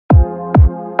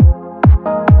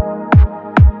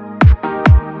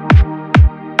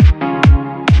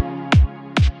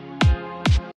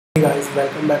Hey guys,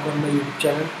 welcome back on my YouTube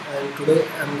channel, and today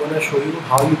I'm gonna show you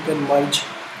how you can merge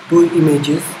two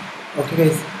images. Okay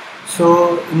guys,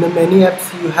 so in the many apps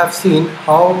you have seen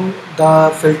how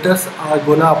the filters are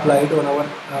gonna applied on our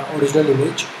original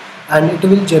image, and it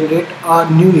will generate a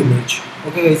new image.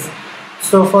 Okay guys,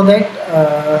 so for that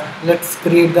let's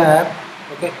create the app.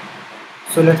 Okay,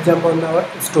 so let's jump on our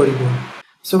storyboard.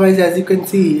 So guys, as you can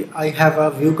see, I have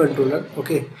a view controller.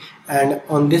 Okay, and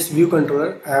on this view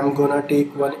controller I'm gonna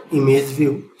take one image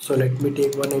view. So let me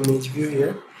take one image view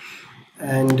here,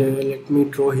 and let me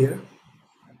draw here.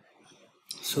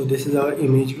 So this is our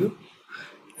image view,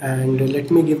 and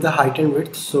let me give the height and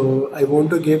width. So I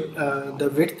want to give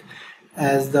the width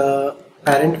as the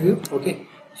parent view. Okay,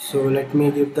 so let me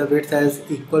give the width as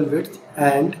equal width,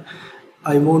 and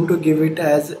I want to give it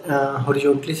as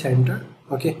horizontally center.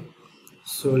 Okay,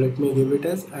 so let me give it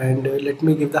as, and let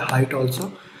me give the height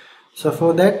also. So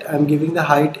for that I'm giving the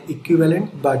height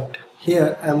equivalent, but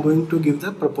here I'm going to give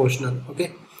the proportional.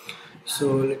 Okay, so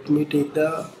let me take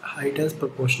the height as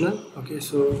proportional. Okay,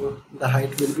 so the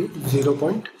height will be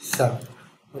 0.7.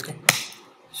 Okay,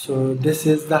 so this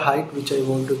is the height which I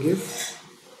want to give.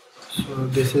 So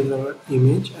this is our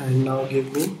image, and now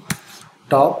give me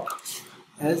top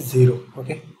as 0.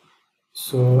 Okay,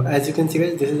 so as you can see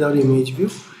guys, this is our image view,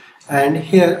 and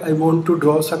here I want to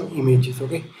draw some images.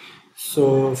 Okay,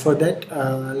 so for that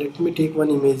let me take one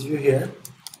image view here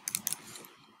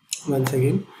once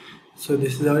again. So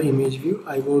this is our image view.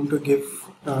 I want to give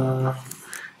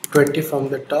 20 from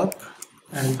the top,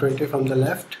 and 20 from the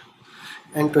left,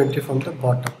 and 20 from the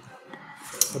bottom.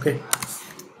 Okay,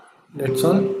 that's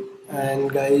all.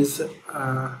 And guys,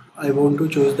 I want to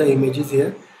choose the images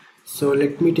here. So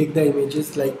let me take the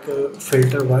images like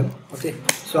filter 1. Okay,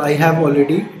 so I have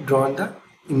already drawn the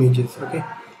images. Okay,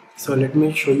 so let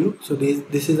me show you. So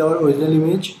this is our original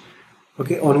image,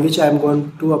 okay, on which I am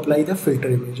going to apply the filter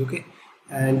image. Okay,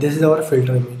 and this is our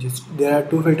filter images. There are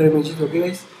two filter images. Okay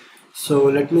guys, so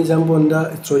let me jump on the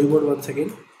storyboard once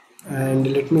again,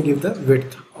 and let me give the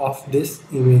width of this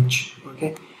image.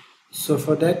 Okay, so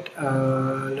for that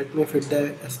let me fit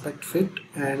the aspect fit,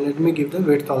 and let me give the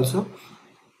width also.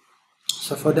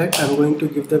 So for that I'm going to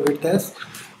give the width as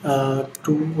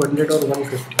 200 or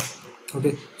 150.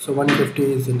 Okay, so 150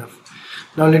 is enough.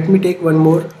 Now let me take one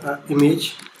more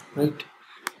image, right,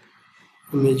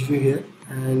 image view here,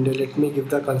 and let me give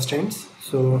the constraints.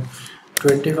 So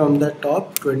 20 from the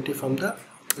top, 20 from the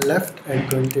left, and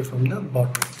 20 from the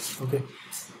bottom. Okay,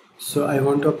 so I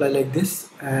want to apply like this,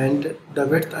 and the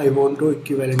width I want to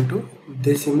equivalent to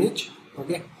this image.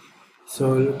 Okay,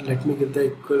 so let me give the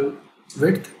equal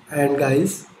width, and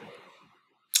guys,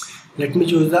 let me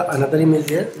choose the another image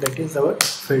here, that is our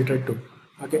filter 2.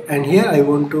 Okay, and here I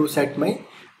want to set my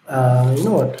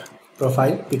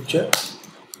profile picture.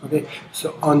 Okay,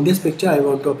 so on this picture I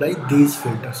want to apply these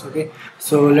filters. Okay,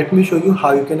 so let me show you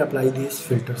how you can apply these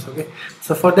filters. Okay,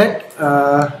 so for that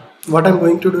what I'm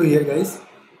going to do here guys,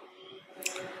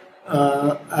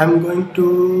 I'm going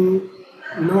to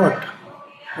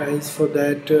guys, for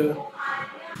that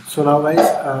so now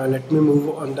guys, let me move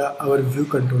on our view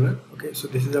controller. Okay, so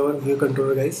this is our view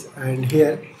controller guys, and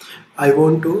here I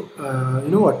want to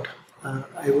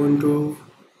I want to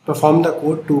perform the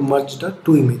code to merge the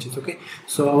two images. Okay,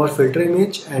 so our filter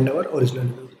image and our original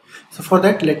image. So for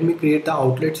that let me create the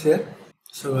outlets here.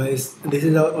 So guys, this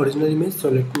is our original image, so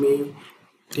let me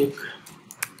take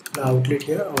the outlet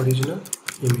here, original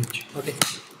image. Okay,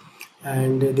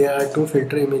 and there are two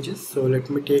filter images, so let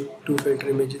me take two filter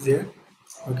images here.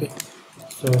 Okay,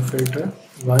 so filter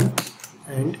 1,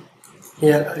 and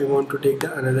here I want to take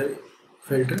the another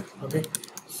filter. Okay,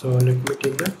 so let me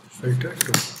take the filter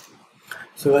 2.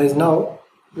 So guys, now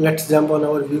let's jump on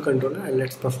our view controller and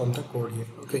let's perform the code here.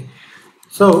 Okay,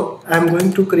 so I'm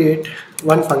going to create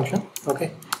one function,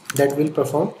 okay, that will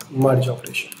perform merge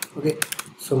operation. Okay,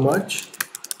 so merge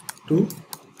two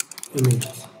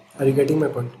images. Are you getting my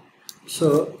point?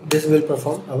 So this will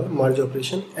perform our merge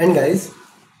operation, and guys,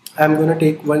 I'm gonna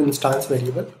take one instance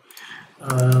variable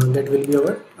that will be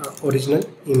our original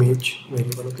image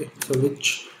variable. Okay, so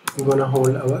which we're gonna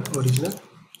hold our original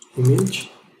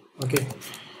image. Okay,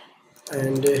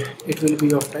 and it will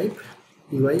be of type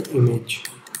UI image.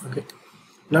 Okay,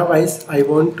 now guys, I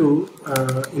want to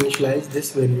initialize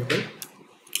this variable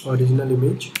original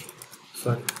image.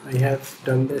 Sorry, I have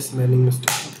done the spelling mistake.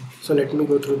 Okay, so let me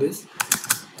go through this,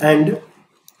 and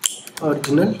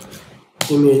original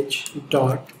image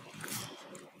dot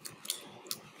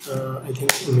I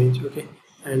think image. Okay,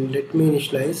 and let me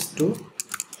initialize to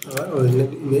our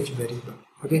original image variable.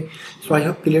 Okay, so I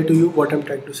hope clear to you what I'm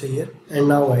trying to say here. And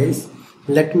now guys,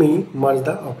 let me merge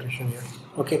the operation here.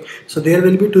 Okay, so there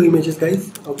will be two images,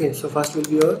 guys. Okay, so first will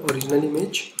be your original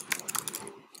image,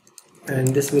 and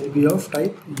this will be of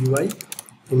type UI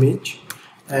image,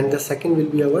 and the second will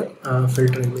be our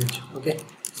filter image. Okay,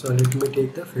 so let me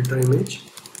take the filter image.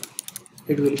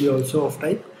 It will be also of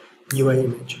type UI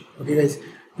image. Okay, guys,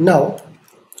 now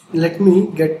let me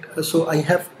get, so I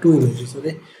have two images.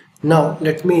 Okay, now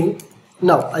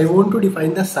I want to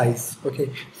define the size.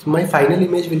 Okay, so my final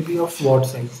image will be of what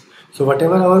size? So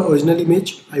whatever our original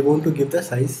image, I want to give the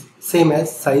size same as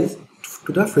size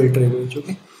to the filter image.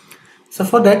 Okay, so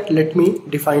for that, let me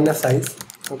define a size.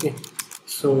 Okay,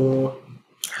 so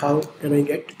how can I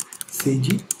get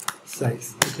CG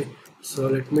size? Okay, so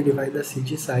let me define the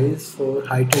CG size for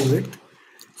height and width.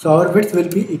 So our width will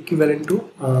be equivalent to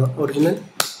original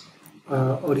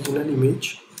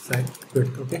image size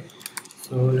width. Okay,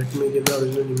 so let me give the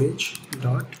original image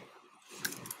dot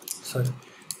size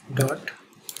dot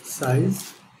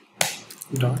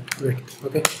width.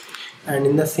 Okay, and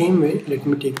in the same way, let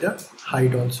me take the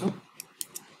height also.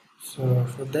 So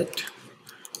for that,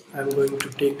 I'm going to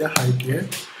take the height here,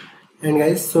 and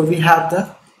guys, so we have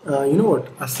the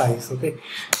a size. Okay,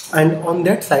 and on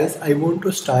that size I want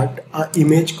to start a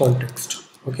image context.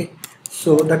 Okay,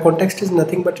 so the context is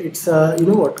nothing but it's a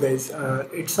guys,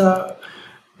 it's a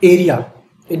area.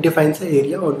 It defines the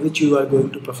area on which you are going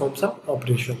to perform some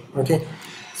operation. Okay,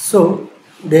 so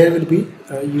there will be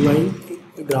UI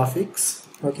graphics.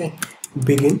 Okay,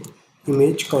 begin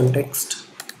image context.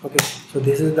 Okay, so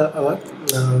this is the our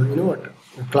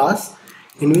class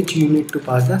in which you need to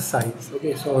pass the size.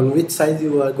 Okay, so on which size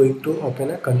you are going to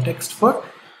open a context for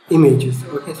images.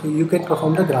 Okay, so you can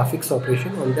perform the graphics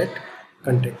operation on that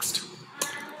context.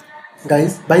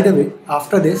 Guys, by the way,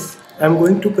 after this I am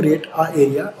going to create an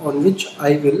area on which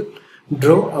I will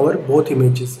draw our both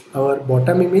images. Our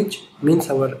bottom image means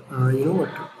our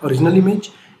original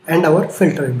image, and our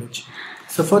filter image.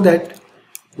 So for that,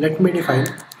 let me define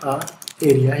a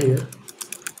area here.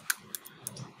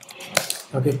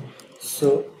 Okay,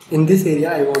 so in this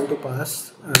area I want to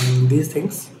pass these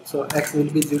things. So x will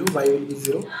be 0, y will be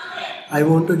 0. I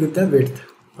want to give the width.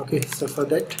 Okay, so for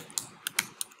that,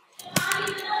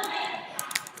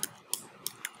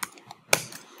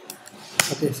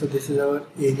 okay, so this is our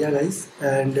area, guys,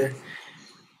 and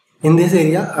in this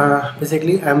area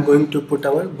basically I am going to put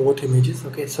our both images.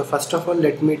 Okay, so first of all,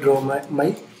 let me draw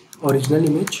my original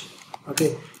image.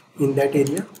 Okay, in that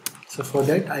area. So for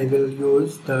that I will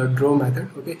use the draw method.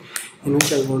 Okay, in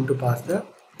which I want to pass the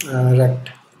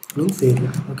rect, means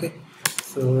area. Okay,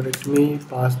 so let me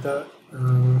pass the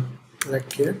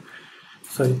rect here,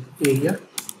 sorry, area.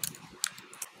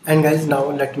 And guys,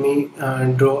 now let me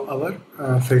draw our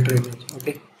filter image.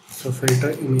 Okay, so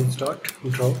filter image dot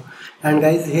draw, and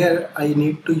guys, here I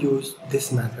need to use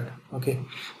this method. Okay,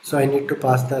 so I need to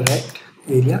pass the rect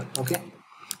area. Okay,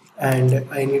 and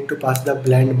I need to pass the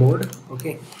blend mode.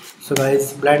 Okay, so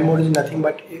guys, blend mode is nothing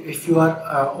but if you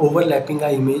are overlapping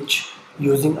an image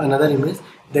using another image,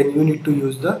 then you need to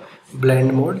use the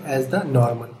blend mode as the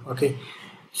normal. Okay,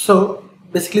 so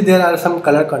basically there are some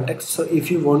color contexts. So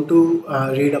if you want to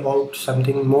read about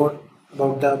something more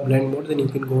about the blend mode, then you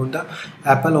can go on the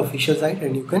Apple official site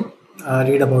and you can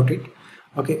read about it.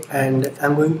 Okay, and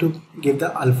I'm going to give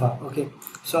the alpha. Okay,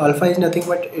 so alpha is nothing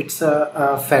but it's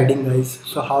a fading, guys.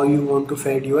 So how you want to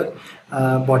fade your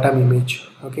bottom image.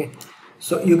 Okay,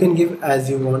 so you can give as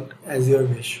you want, as your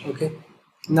wish. Okay,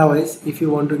 now guys, if you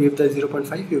want to give the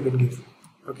 0.5, you can give.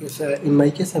 Okay, so in my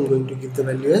case I'm going to give the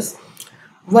value as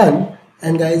 1.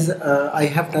 And guys, I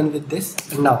have done with this.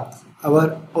 And now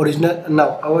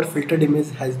our filtered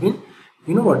image has been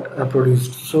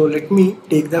produced. So let me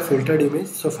take the filtered image,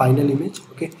 so final image.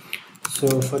 Okay,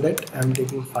 so for that I'm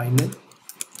taking final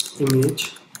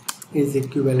image is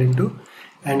equivalent to,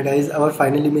 and guys, our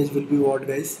final image will be what,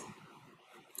 guys?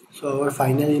 So our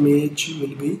final image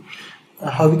will be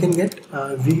how we can get,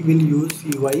 we will use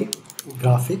UI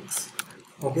graphics.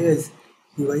 Okay guys,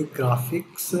 UI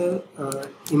graphics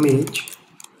image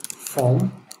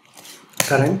from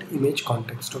current image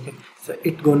context. Okay, so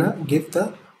it gonna give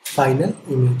the final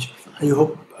image. I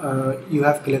hope you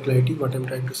have clear clarity what I'm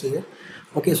trying to say here.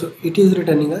 Okay, so it is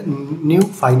returning a new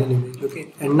final image.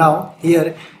 Okay, and now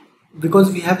here,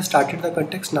 because we have started the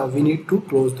context, now we need to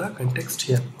close the context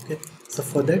here. Okay, so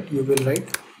for that you will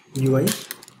write UI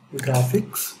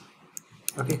graphics,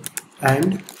 okay,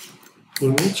 and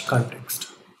image context.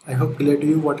 I hope clear to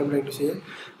you what I'm trying to say here.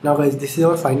 Now guys, this is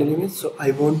our final image, so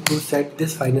I want to set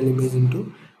this final image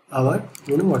into our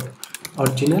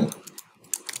original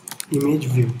image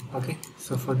view. Okay,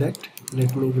 so for that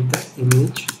let me give the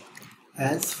image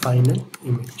as final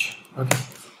image. Okay,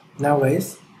 now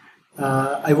guys,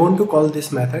 I want to call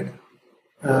this method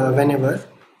whenever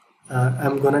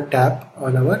I'm gonna tap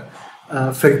on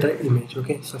our filter image.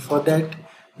 Okay, so for that,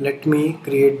 let me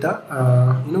create the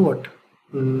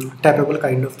tappable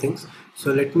kind of things.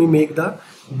 So let me make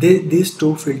these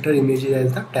two filter images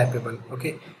as the tappable.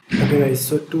 Okay, guys,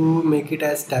 so to make it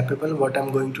as tappable, what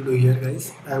I'm going to do here,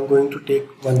 guys, I'm going to take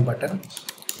one button.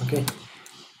 Okay,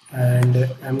 and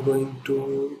I'm going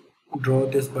to draw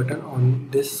this button on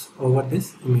this over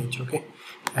this image. Okay,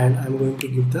 and I'm going to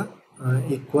give the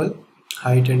equal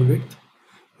height and width.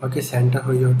 Okay, center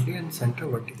horizontally and center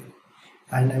vertically,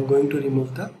 and I'm going to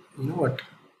remove the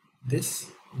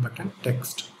this button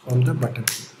text from the button.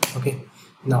 Okay,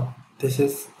 now this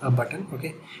is a button,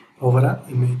 okay, over a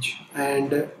image,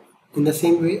 and in the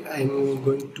same way I'm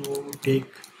going to take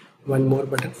one more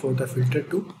button for the filter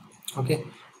too. Okay,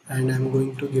 and I'm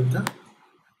going to give the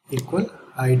equal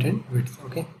height and width.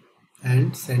 Okay,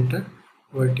 and center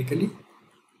vertically,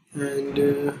 and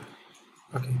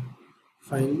okay,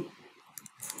 fine.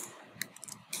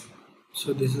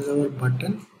 So this is our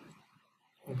button.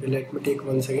 Okay, let me take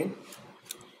once again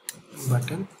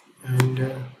button, and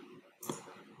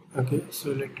okay,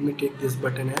 so let me take this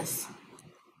button as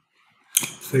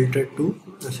filter to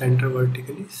center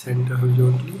vertically, center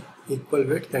horizontally, equal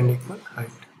width and equal height.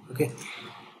 Okay,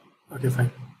 okay,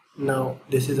 fine. Now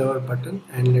this is our button,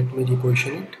 and let me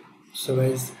reposition it. So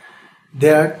guys,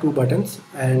 there are two buttons,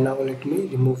 and now let me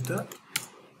remove the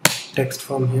text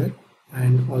from here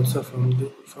and also from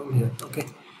here. Okay,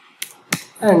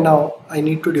 and now I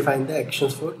need to define the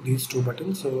actions for these two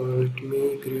buttons. So let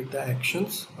me create the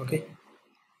actions. Okay,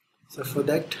 so for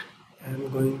that I'm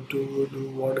going to do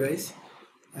what, guys?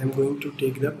 I'm going to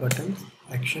take the button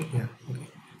action here. Okay,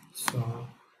 so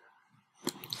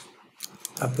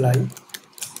apply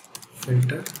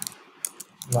filter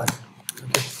 1.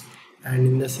 Okay, and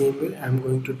in the same way I'm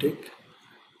going to take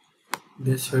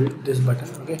this button.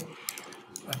 Okay,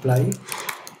 apply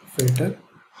filter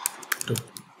 2.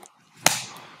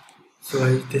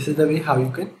 So this is the way how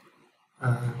you can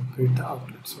create the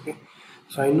outlets. Okay,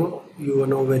 so I know you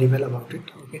know very well about it.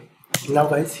 Okay, now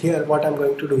guys, here what I'm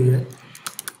going to do here,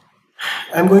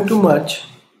 I'm going to merge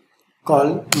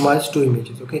two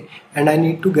images. Okay, and I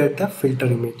need to get the filter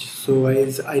image. So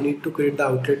guys, I need to create the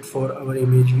outlet for our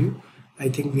image view. I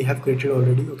think we have created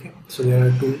already. Okay, so there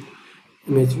are two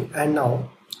image view, and now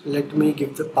let me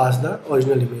pass the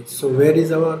original image. So where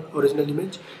is our original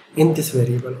image? In this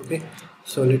variable. Okay,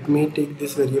 so let me take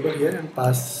this variable here and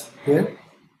pass here,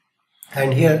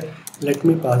 and here let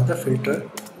me pass the filter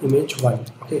image 1.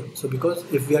 Okay, so because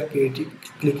if we are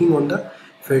clicking on the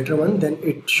filter 1, then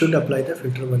it should apply the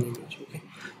filter 1 image. Okay,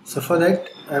 so for that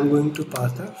I am going to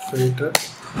pass the filter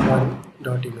 1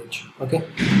 dot image. Okay,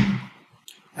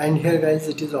 and here guys,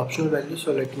 it is optional value,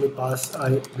 so let me pass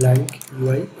a blank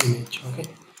UI image. Okay,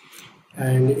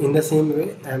 and in the same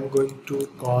way I am going to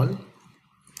call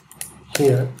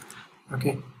here.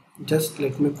 Okay, just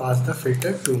let me pass the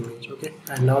filter to image. Okay,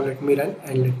 and now let me run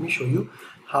and let me show you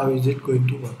how is it going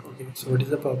to work. Okay, so what is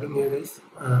the problem here, guys?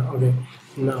 Okay,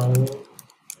 now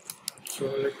so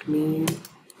let me,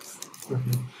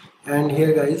 okay, and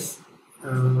here guys,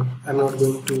 I'm not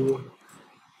going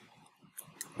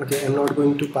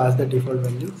to pass the default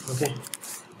value. Okay,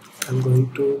 I'm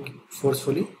going to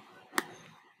forcefully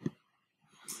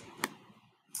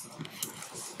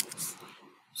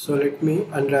so let me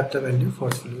unwrap the value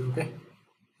forcefully. Okay,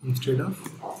 instead of,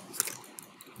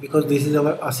 because this is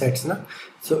our assets now,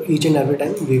 so each and every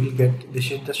time we will get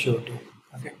this is the surety.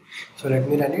 Okay, so let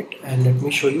me run it and let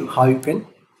me show you how you can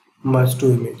merge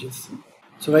two images.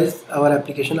 So guys, our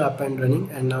application up and running,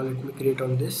 and now let me create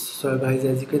on this. So guys,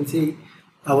 as you can see,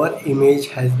 our image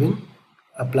has been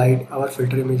applied, our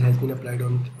filter image has been applied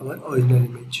on our original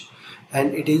image,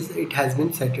 and it has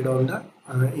been set on the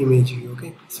image view.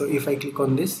 Okay, so if I click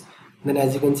on this, then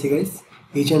as you can see guys,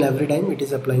 each and every time it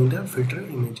is applying the filter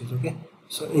images. Okay,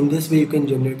 so in this way you can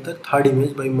generate the third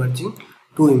image by merging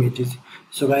two images.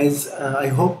 So guys, I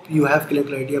hope you have clear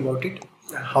idea about it,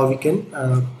 how we can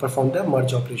perform the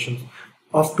merge operations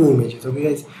of two images. Okay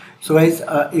guys, so guys,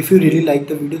 if you really like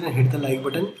the video, then hit the like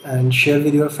button and share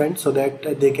with your friends so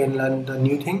that they can learn the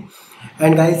new thing.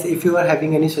 And guys, if you are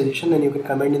having any suggestion, then you can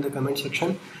comment in the comment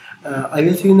section. I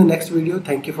will see you in the next video.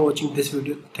 Thank you for watching this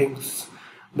video. Thanks,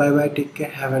 bye bye, take care,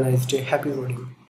 have a nice day, happy coding.